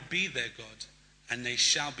 I will be their God, and they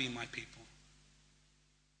shall be my people.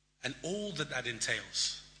 And all that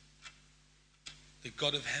entails. The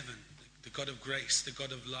God of heaven, the God of grace, the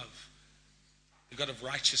God of love, the God of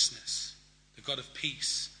righteousness, the God of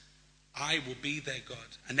peace. I will be their God,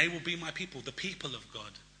 and they will be my people, the people of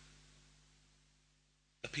God,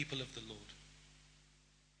 the people of the Lord.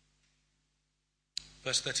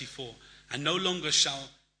 Verse 34, and no longer shall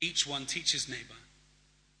each one teach his neighbor,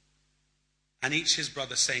 and each his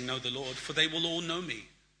brother, saying, know the Lord, for they will all know me,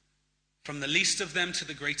 from the least of them to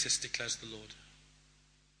the greatest, declares the Lord.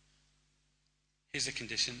 Here's a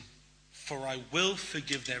condition, for I will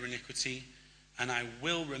forgive their iniquity, and I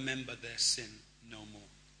will remember their sin no more.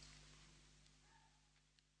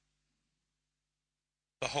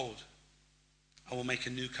 Behold, I will make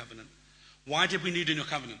a new covenant. Why did we need a new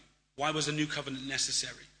covenant? Why was a new covenant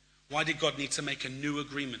necessary? Why did God need to make a new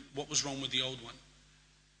agreement? What was wrong with the old one?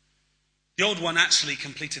 The old one actually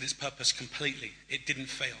completed its purpose completely. It didn't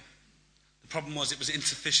fail. The problem was it was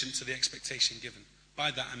insufficient to the expectation given.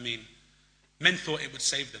 By that I mean, men thought it would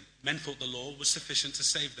save them. Men thought the law was sufficient to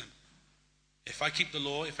save them. If I keep the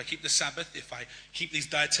law, if I keep the Sabbath, if I keep these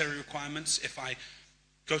dietary requirements, if I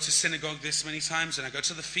go to synagogue this many times and I go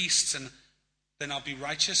to the feasts, and then I'll be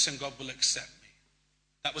righteous and God will accept me.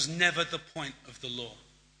 That was never the point of the law.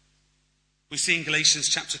 We see in Galatians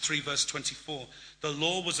chapter 3 verse 24, the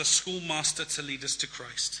law was a schoolmaster to lead us to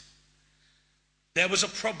Christ. There was a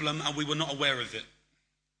problem and we were not aware of it.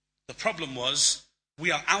 The problem was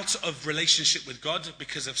we are out of relationship with God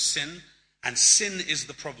because of sin, and sin is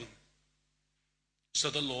the problem. So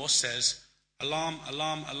the law says, alarm,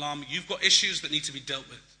 alarm, alarm. You've got issues that need to be dealt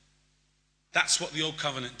with. That's what the old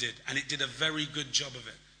covenant did, and it did a very good job of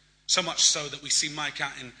it. So much so that we see Mike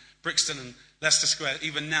out in Brixton and Leicester Square,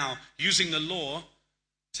 even now, using the law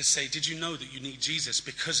to say, did you know that you need Jesus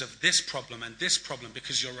because of this problem and this problem,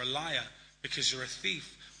 because you're a liar, because you're a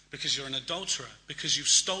thief, because you're an adulterer, because you've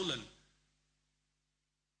stolen,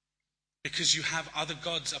 because you have other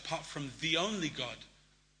gods apart from the only God.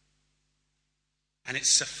 And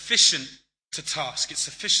it's sufficient to task. It's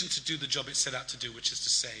sufficient to do the job it set out to do, which is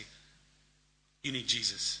to say, you need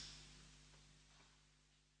Jesus.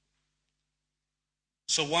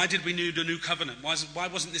 So why did we need a new covenant? Why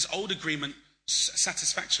wasn't this old agreement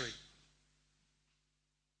satisfactory?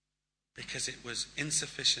 Because it was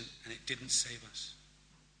insufficient and it didn't save us.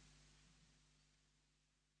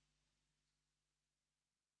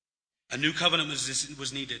 A new covenant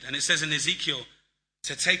was needed. And it says in Ezekiel,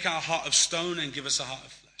 to take our heart of stone and give us a heart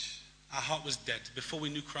of flesh. Our heart was dead. Before we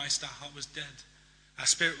knew Christ, our heart was dead. Our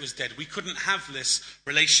spirit was dead. We couldn't have this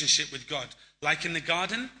relationship with God. Like in the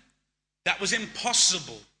garden, that was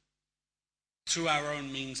impossible through our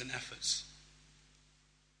own means and efforts.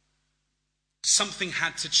 Something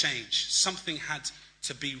had to change. Something had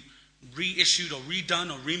to be reissued or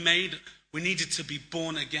redone or remade. We needed to be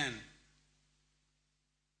born again.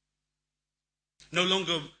 No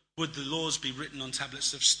longer would the laws be written on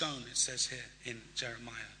tablets of stone, it says here in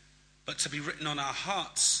Jeremiah, but to be written on our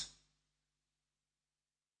hearts.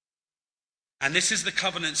 And this is the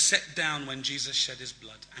covenant set down when Jesus shed his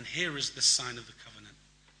blood. And here is the sign of the covenant,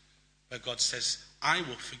 where God says, I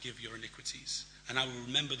will forgive your iniquities, and I will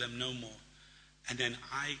remember them no more. And then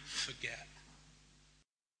I forget.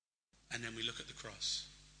 And then we look at the cross,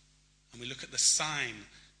 and we look at the sign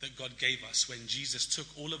that God gave us when Jesus took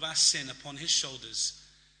all of our sin upon his shoulders.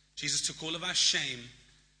 Jesus took all of our shame,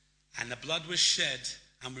 and the blood was shed,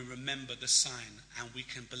 and we remember the sign, and we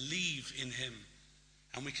can believe in him,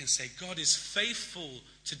 and we can say, God is faithful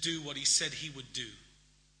to do what he said he would do,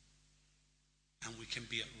 and we can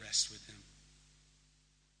be at rest with him.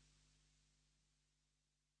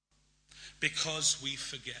 Because we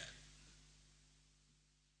forget.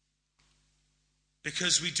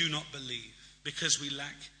 Because we do not believe. Because we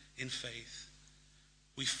lack in faith,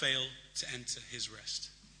 we fail to enter his rest.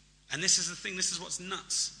 And this is the thing, this is what's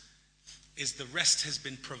nuts, is the rest has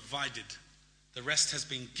been provided. The rest has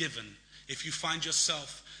been given. If you find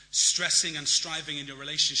yourself stressing and striving in your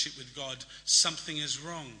relationship with God, something is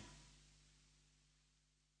wrong.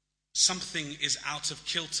 Something is out of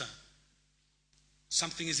kilter.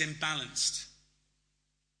 Something is imbalanced.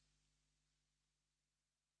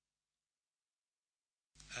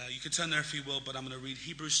 You can turn there if you will, but I'm going to read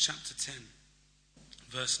Hebrews chapter 10,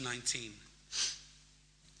 verse 19.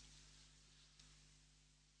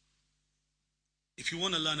 If you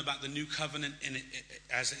want to learn about the new covenant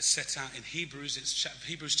as it's set out in Hebrews, it's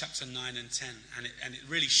Hebrews chapter 9 and 10. And it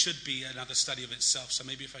really should be another study of itself. So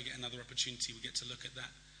maybe if I get another opportunity, we get to look at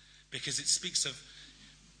that. Because it speaks of,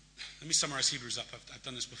 let me summarize Hebrews up. I've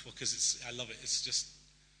done this before because I love it. It's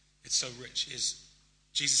so rich.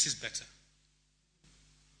 Jesus is better.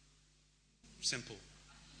 Simple.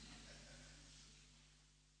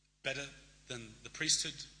 Better than the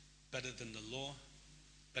priesthood, better than the law,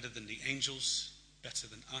 better than the angels, better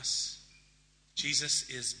than us. Jesus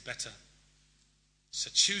is better.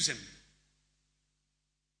 So choose him.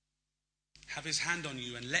 Have his hand on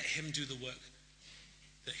you and let him do the work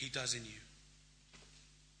that he does in you.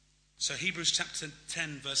 So Hebrews chapter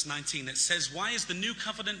 10 verse 19, it says, why is the new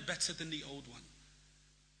covenant better than the old one?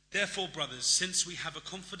 Therefore, brothers, since we have a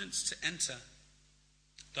confidence to enter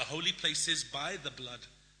the holy places by the blood,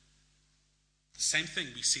 the same thing,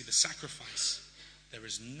 we see the sacrifice. There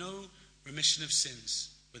is no remission of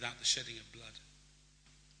sins without the shedding of blood.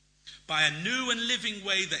 By a new and living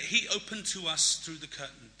way that he opened to us through the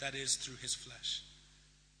curtain, that is, through his flesh.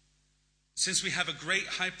 Since we have a great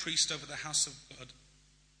high priest over the house of God,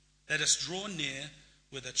 let us draw near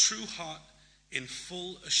with a true heart in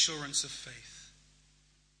full assurance of faith.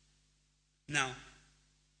 Now,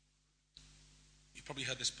 you've probably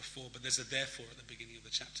heard this before, but there's a therefore at the beginning of the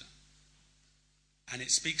chapter. And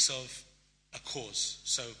it speaks of a cause.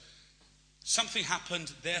 So, something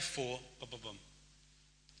happened, therefore,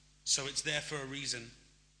 So it's there for a reason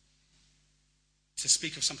to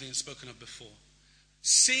speak of something that's spoken of before.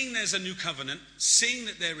 Seeing there's a new covenant, seeing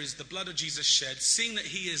that there is the blood of Jesus shed, seeing that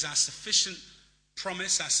he is our sufficient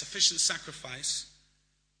promise, our sufficient sacrifice,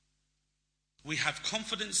 we have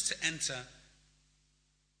confidence to enter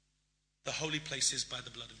the holy places by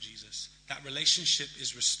the blood of Jesus. That relationship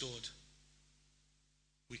is restored.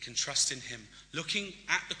 We can trust in him. Looking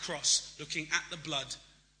at the cross, looking at the blood,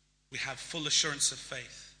 we have full assurance of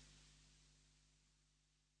faith.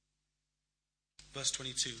 Verse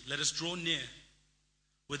 22, let us draw near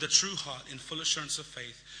with a true heart in full assurance of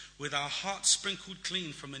faith, with our hearts sprinkled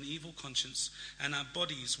clean from an evil conscience and our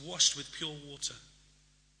bodies washed with pure water.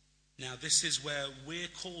 Now this is where we're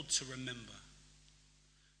called to remember.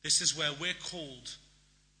 This is where we're called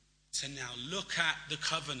to now look at the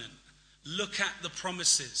covenant, look at the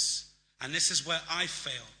promises. And this is where I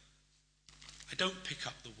fail. I don't pick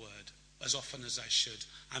up the word as often as I should.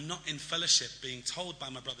 I'm not in fellowship being told by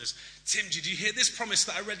my brothers, Tim, did you hear this promise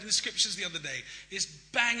that I read in the scriptures the other day? It's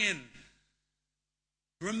banging.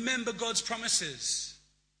 Remember God's promises.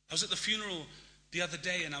 I was at the funeral the other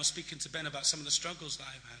day and I was speaking to Ben about some of the struggles that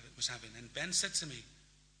I was having. And Ben said to me,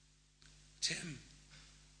 Tim,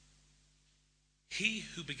 he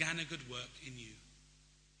who began a good work in you,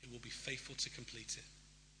 he will be faithful to complete it.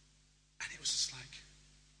 And it was just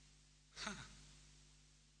like,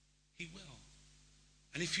 he will.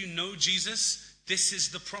 And if you know Jesus, this is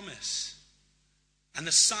the promise. And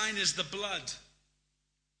the sign is the blood.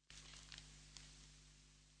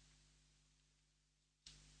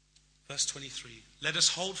 Verse 23, let us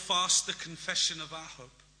hold fast the confession of our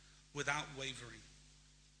hope without wavering.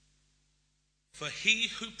 For he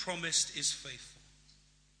who promised is faithful.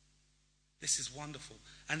 This is wonderful.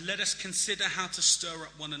 And let us consider how to stir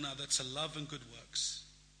up one another to love and good works,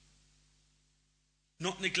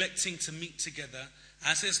 not neglecting to meet together,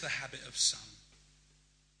 as is the habit of some,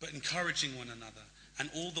 but encouraging one another, and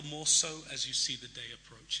all the more so as you see the day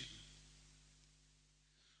approaching.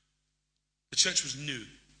 The church was new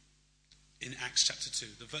in Acts chapter 2.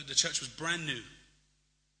 The church was brand new.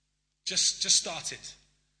 Just started.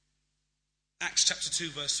 Acts chapter 2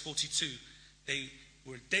 verse 42. They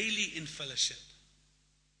were daily in fellowship,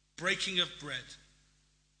 breaking of bread,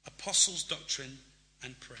 apostles' doctrine,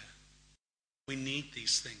 and prayer. We need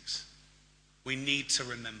these things. We need to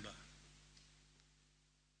remember.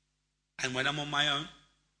 And when I'm on my own,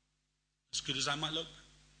 as good as I might look,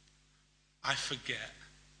 I forget.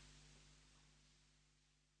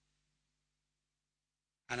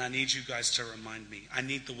 And I need you guys to remind me. I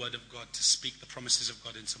need the word of God to speak the promises of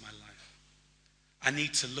God into my life. I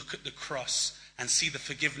need to look at the cross and see the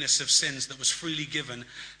forgiveness of sins that was freely given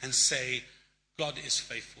and say, God is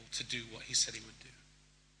faithful to do what he said he would do.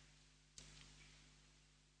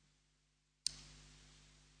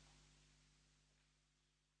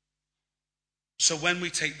 So when we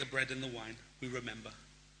take the bread and the wine, we remember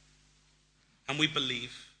and we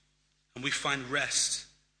believe and we find rest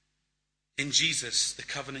in Jesus, the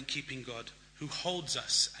covenant-keeping God who holds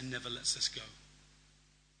us and never lets us go.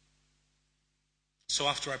 So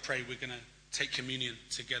after I pray, we're going to take communion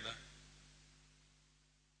together.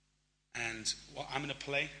 And I'm going to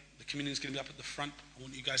play. The communion is going to be up at the front. I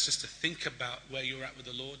want you guys just to think about where you're at with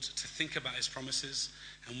the Lord, to think about his promises.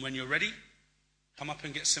 And when you're ready, come up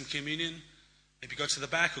and get some communion. Maybe go to the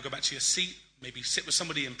back or go back to your seat. Maybe sit with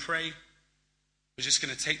somebody and pray. We're just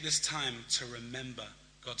going to take this time to remember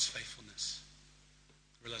God's faithfulness.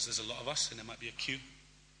 I realize there's a lot of us and there might be a queue.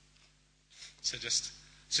 So just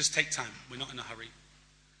take time. We're not in a hurry.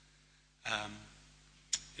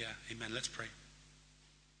 Amen. Let's pray.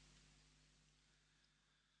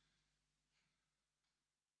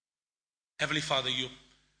 Heavenly Father, your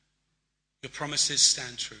promises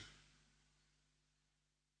stand true.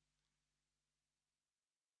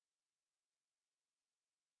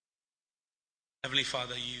 Heavenly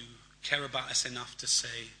Father, you care about us enough to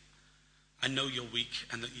say, I know you're weak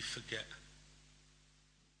and that you forget.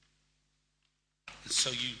 And so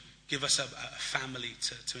you give us a family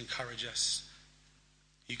to encourage us.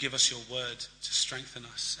 You give us your word to strengthen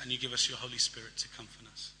us, and you give us your Holy Spirit to comfort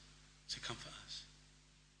us.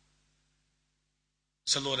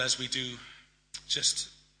 So Lord, as we do just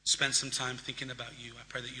spend some time thinking about you, I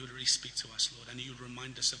pray that you would really speak to us, Lord, and you would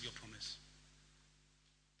remind us of your promise,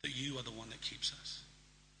 that you are the one that keeps us.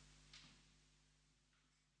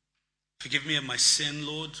 Forgive me of my sin,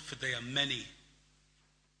 Lord, for they are many.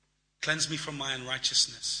 Cleanse me from my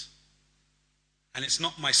unrighteousness. And it's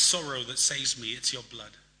not my sorrow that saves me, it's your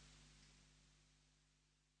blood.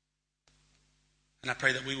 And I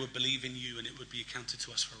pray that we would believe in you and it would be accounted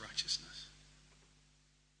to us for righteousness.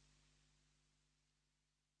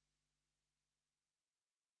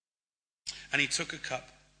 And he took a cup.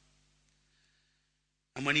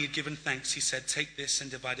 And when he had given thanks, he said, take this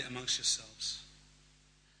and divide it amongst yourselves.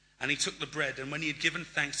 And he took the bread, and when he had given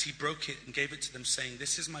thanks, he broke it and gave it to them, saying,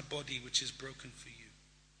 this is my body which is broken for you.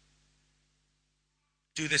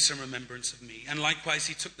 Do this in remembrance of me. And likewise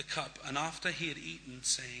he took the cup, and after he had eaten,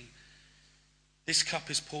 saying, this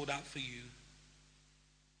cup is poured out for you.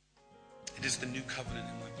 It is the new covenant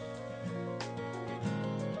in my blood.